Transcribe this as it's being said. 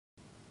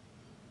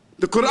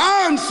The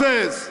Quran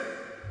says,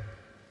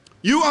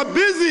 you are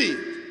busy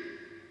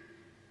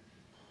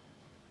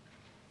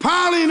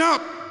piling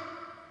up,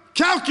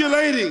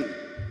 calculating,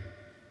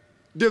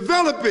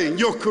 developing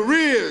your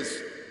careers,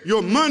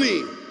 your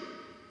money,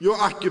 your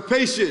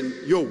occupation,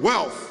 your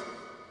wealth,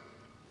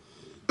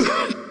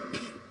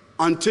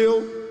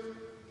 until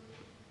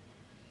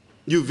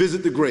you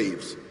visit the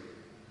graves.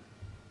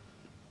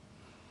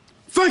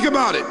 Think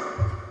about it.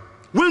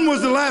 When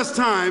was the last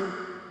time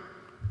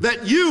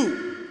that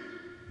you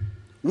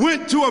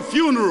went to a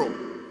funeral?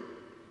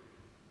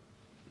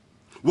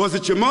 Was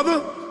it your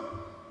mother?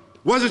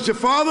 Was it your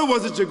father?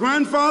 Was it your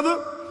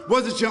grandfather?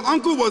 Was it your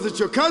uncle? Was it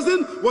your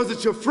cousin? Was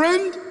it your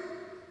friend?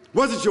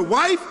 Was it your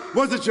wife?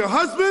 Was it your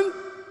husband?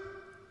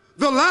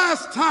 The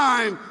last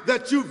time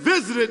that you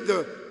visited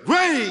the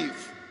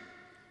grave,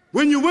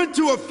 when you went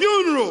to a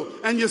funeral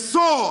and you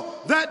saw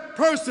that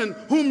person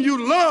whom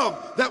you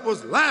loved that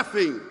was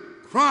laughing,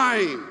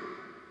 crying,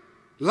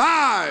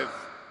 live,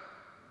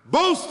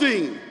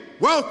 boasting,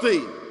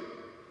 wealthy,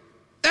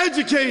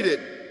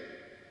 educated,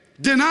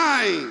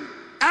 denying,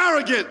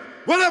 arrogant,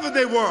 whatever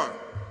they were.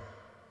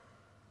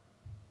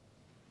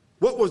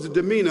 What was the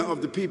demeanor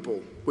of the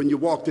people when you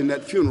walked in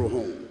that funeral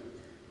home?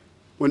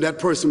 When that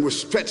person was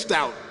stretched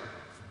out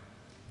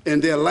in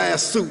their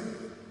last suit?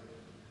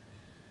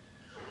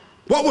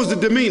 What was the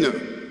demeanor?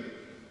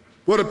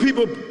 Were the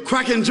people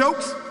cracking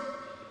jokes?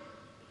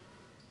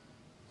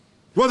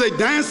 Were they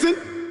dancing?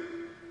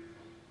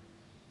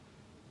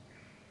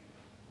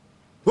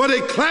 Were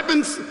they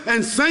clapping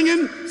and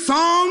singing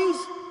songs?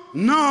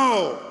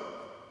 No.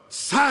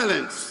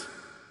 Silence.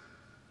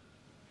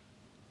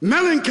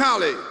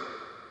 Melancholy.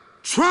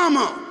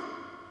 Trauma.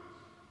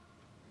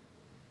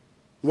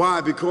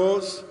 Why?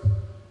 Because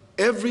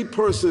every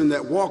person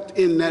that walked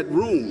in that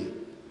room,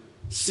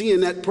 seeing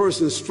that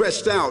person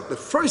stretched out, the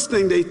first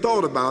thing they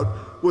thought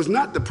about was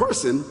not the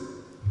person.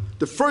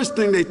 The first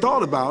thing they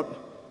thought about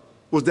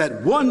was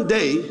that one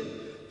day,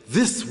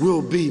 this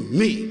will be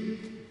me.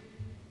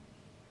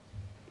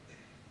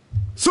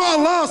 So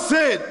Allah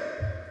said,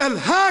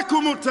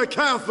 Alhaakumut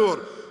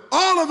takathur.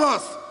 All of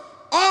us,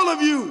 all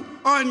of you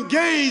are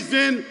engaged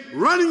in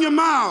running your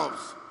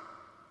mouths,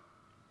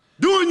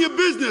 doing your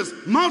business,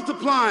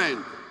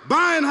 multiplying,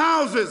 buying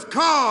houses,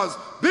 cars,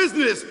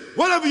 business,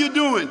 whatever you're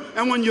doing.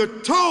 And when you're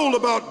told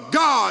about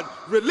God,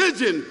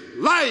 religion,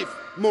 life,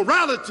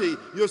 morality,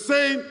 you're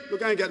saying,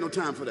 look, I ain't got no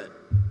time for that.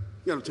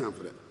 I got no time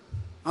for that.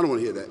 I don't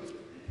want to hear that.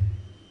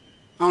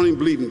 I don't even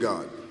believe in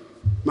God.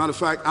 Matter of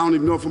fact, I don't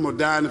even know if I'm going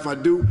to die, and if I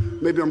do,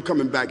 maybe I'm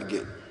coming back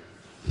again.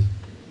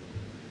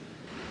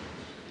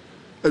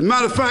 As a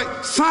matter of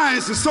fact,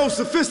 science is so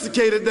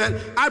sophisticated that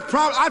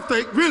I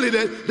think really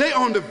that they're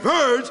on the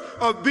verge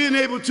of being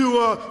able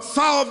to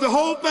solve the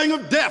whole thing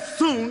of death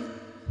soon.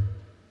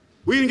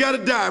 We ain't got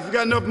to die. If we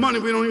got enough money,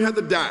 we don't even have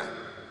to die.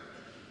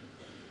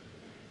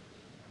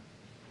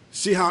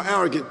 See how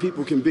arrogant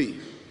people can be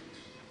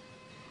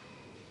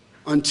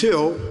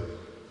until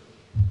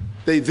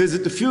they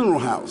visit the funeral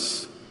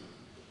house.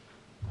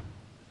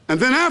 And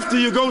then after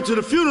you go to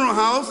the funeral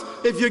house,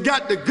 if you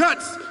got the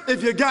guts,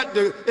 if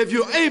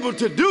you're able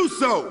to do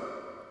so,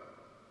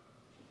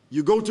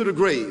 you go to the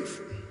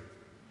grave.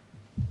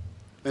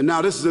 And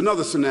now this is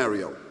another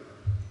scenario.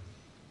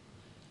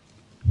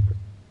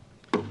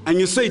 And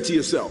you say to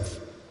yourself,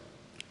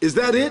 is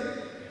that it?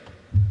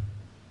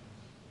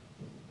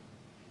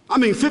 I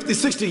mean, 50,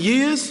 60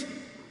 years,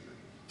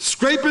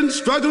 scraping,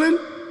 struggling,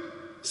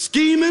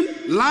 scheming,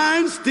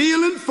 lying,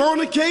 stealing,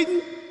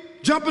 fornicating,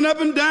 jumping up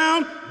and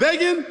down,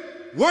 begging,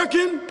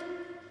 working,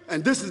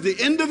 and this is the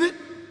end of it?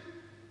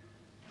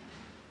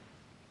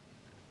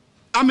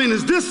 I mean,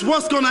 is this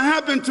what's going to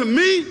happen to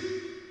me?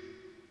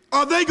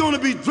 Are they going to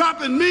be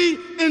dropping me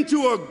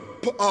into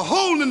a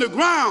hole in the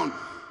ground?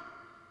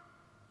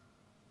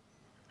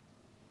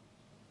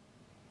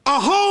 A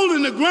hole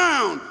in the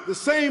ground, the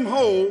same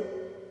hole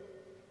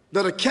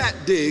that a cat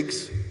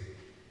digs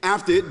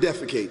after it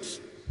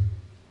defecates.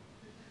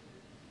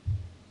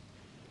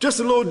 Just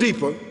a little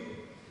deeper.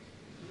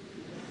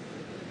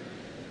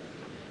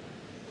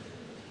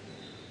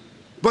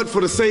 But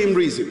for the same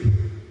reason.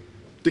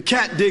 The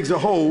cat digs a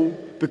hole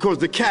because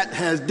the cat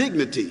has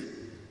dignity.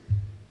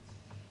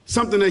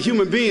 Something that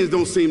human beings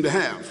don't seem to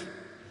have.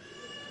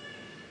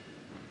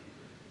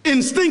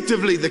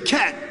 Instinctively, the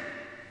cat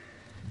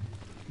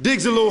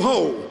digs a little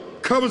hole,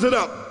 covers it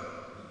up.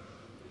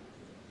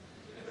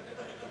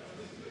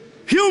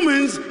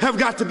 Humans have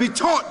got to be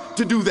taught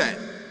to do that.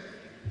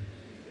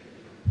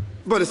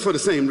 But it's for the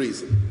same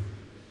reason.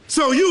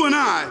 So you and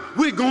I,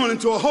 we're going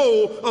into a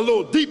hole a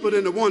little deeper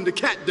than the one the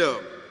cat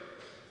dug.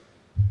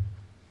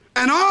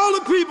 And all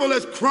the people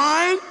that's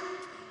crying,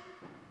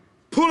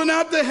 pulling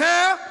out their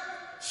hair,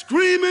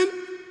 screaming,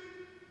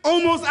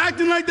 almost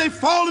acting like they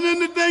falling in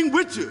the thing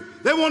with you.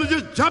 They want to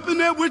just jump in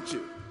there with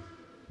you.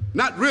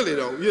 Not really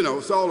though, you know,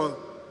 it's all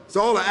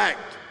an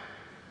act.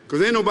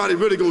 Because ain't nobody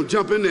really gonna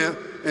jump in there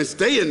and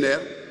stay in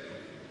there.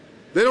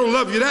 They don't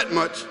love you that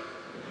much.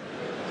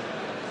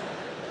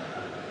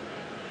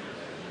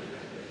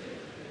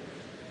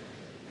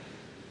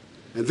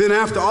 And then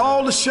after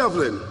all the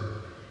shoveling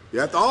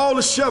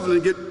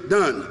get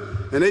done,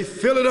 and they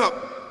fill it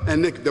up,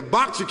 and the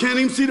box, you can't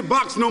even see the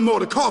box no more,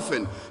 the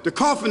coffin that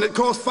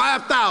cost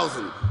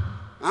 $5,000.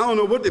 I don't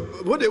know what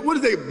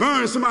did they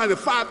burn somebody in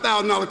a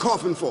 $5,000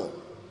 coffin for?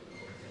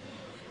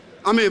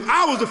 I mean, if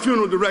I was the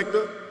funeral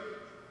director,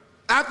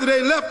 after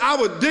they left, I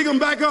would dig them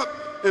back up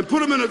and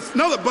put them in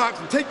another box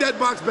and take that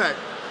box back.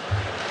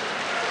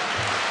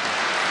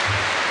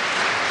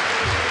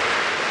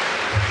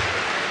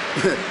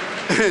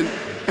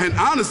 and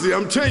honestly,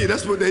 I'm telling you,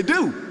 that's what they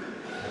do.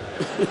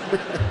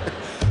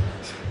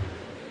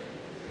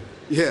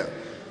 Yeah.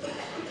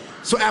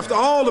 So after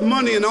all the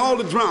money and all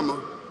the drama,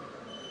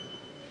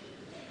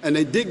 and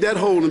they dig that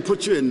hole and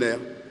put you in there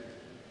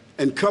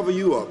and cover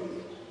you up,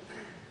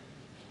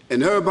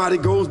 and everybody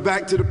goes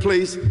back to the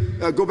place,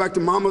 go back to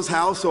mama's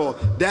house or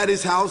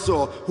daddy's house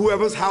or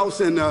whoever's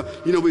house, and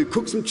we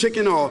cook some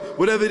chicken or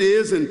whatever it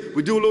is, and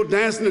we do a little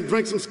dancing and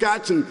drink some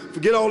scotch and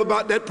forget all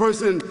about that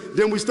person, and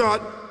then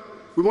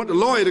we want the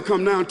lawyer to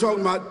come now and talk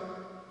about,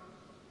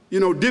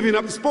 divvying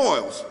up the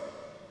spoils.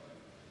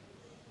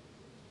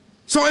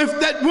 So if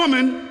that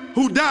woman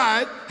who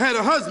died had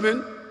a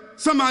husband,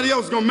 somebody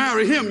else gonna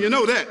marry him, you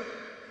know that.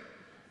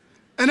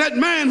 And that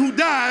man who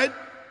died,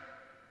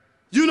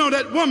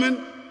 that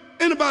woman,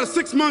 in about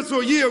 6 months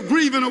or a year of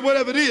grieving or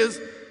whatever it is,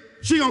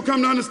 she gonna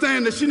come to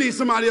understand that she needs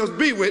somebody else to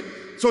be with,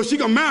 so she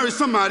gonna marry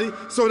somebody,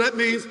 so that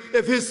means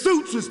if his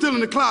suits are still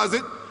in the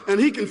closet and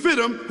he can fit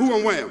them, who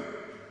gonna wear them?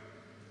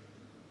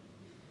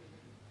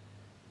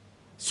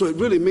 So it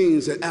really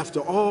means that after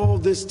all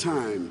this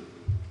time,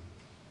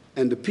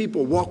 and the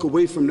people walk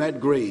away from that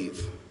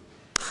grave,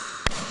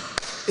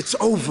 it's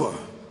over.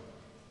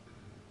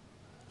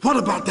 What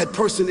about that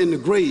person in the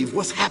grave?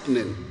 What's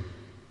happening?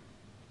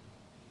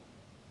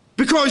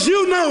 Because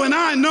you know and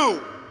I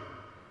know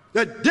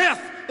that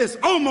death is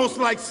almost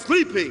like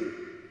sleeping.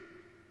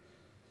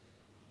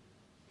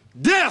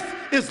 Death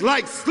is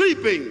like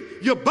sleeping.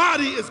 Your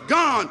body is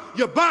gone.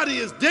 Your body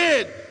is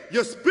dead.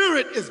 Your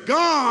spirit is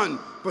gone,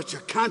 but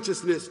your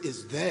consciousness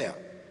is there.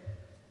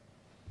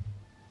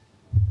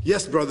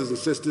 Yes, brothers and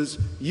sisters,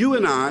 you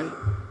and I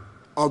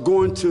are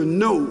going to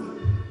know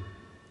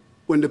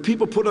when the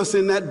people put us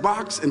in that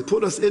box and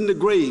put us in the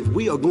grave,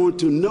 we are going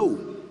to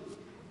know.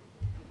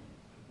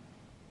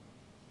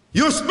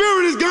 Your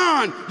spirit is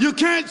gone. You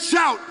can't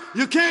shout.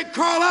 You can't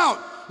call out.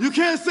 You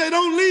can't say,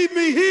 don't leave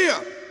me here.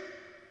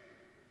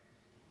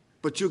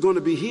 But you're going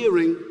to be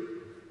hearing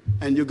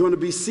and you're going to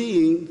be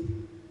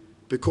seeing,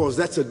 because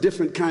that's a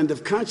different kind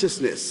of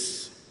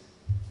consciousness.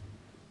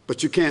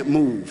 But you can't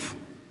move.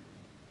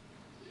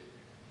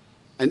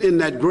 And in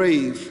that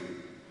grave,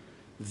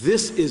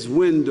 this is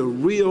when the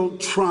real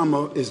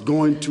trauma is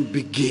going to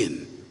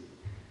begin.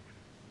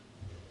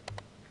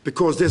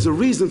 Because there's a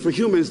reason for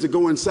humans to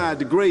go inside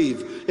the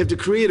grave. If the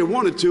Creator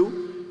wanted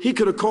to, he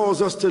could have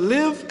caused us to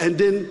live and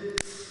then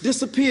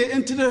disappear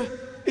into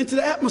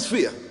the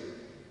atmosphere.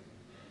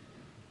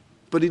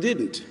 But he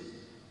didn't.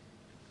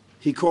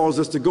 He caused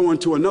us to go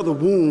into another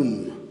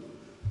womb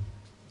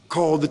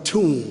called the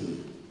tomb.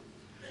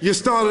 You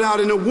started out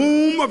in the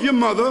womb of your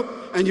mother,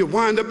 and you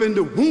wind up in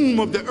the womb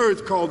of the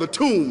earth called the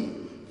tomb.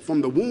 From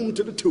the womb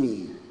to the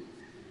tomb.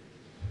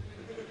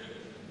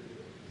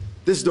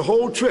 This is the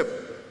whole trip.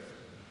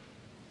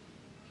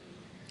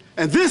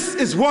 And this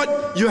is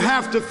what you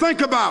have to think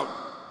about.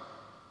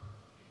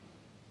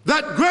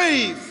 That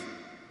grave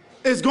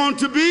is going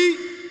to be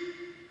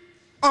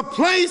a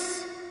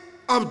place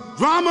of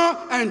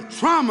drama and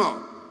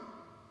trauma.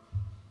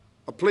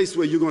 A place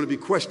where you're going to be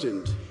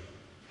questioned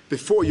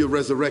before you're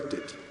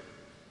resurrected.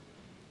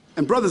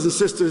 And brothers and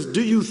sisters,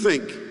 do you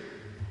think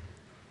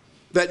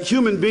that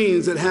human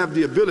beings that have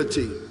the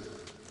ability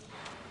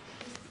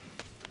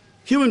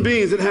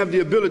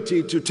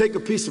to take a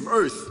piece of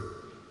earth,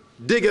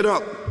 dig it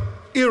up,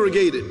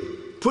 irrigate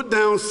it, put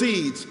down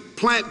seeds,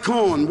 plant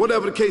corn,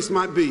 whatever the case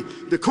might be.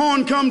 The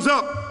corn comes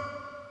up,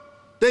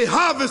 they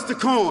harvest the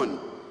corn.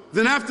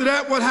 Then after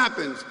that, what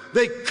happens?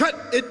 They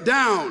cut it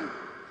down,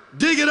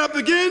 dig it up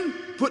again,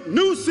 put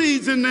new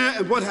seeds in there,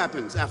 and what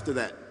happens after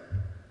that?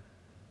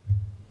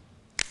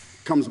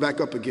 Comes back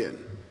up again.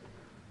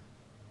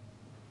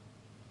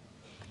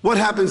 What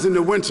happens in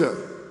the winter?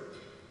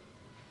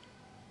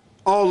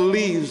 All the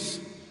leaves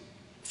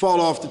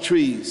fall off the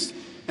trees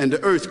and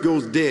the earth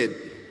goes dead.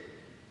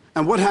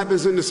 And what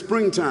happens in the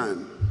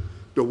springtime?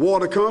 The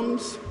water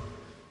comes,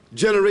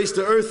 generates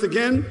the earth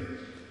again,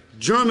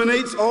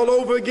 germinates all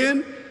over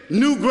again,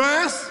 new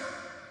grass,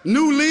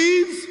 new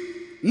leaves,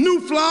 new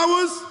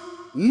flowers,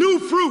 new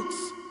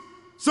fruits.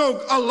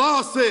 So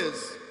Allah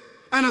says,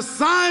 and a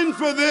sign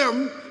for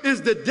them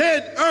is the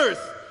dead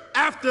earth.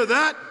 After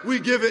that,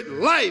 we give it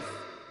life.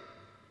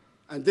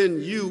 And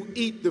then you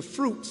eat the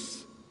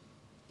fruits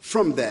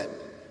from that.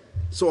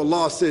 So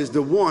Allah says,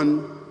 the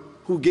one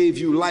who gave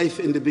you life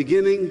in the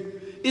beginning,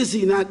 is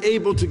he not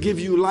able to give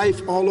you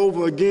life all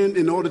over again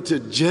in order to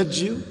judge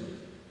you?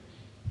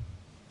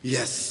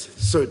 Yes,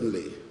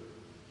 certainly.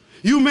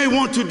 You may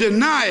want to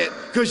deny it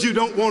because you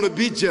don't want to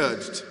be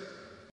judged.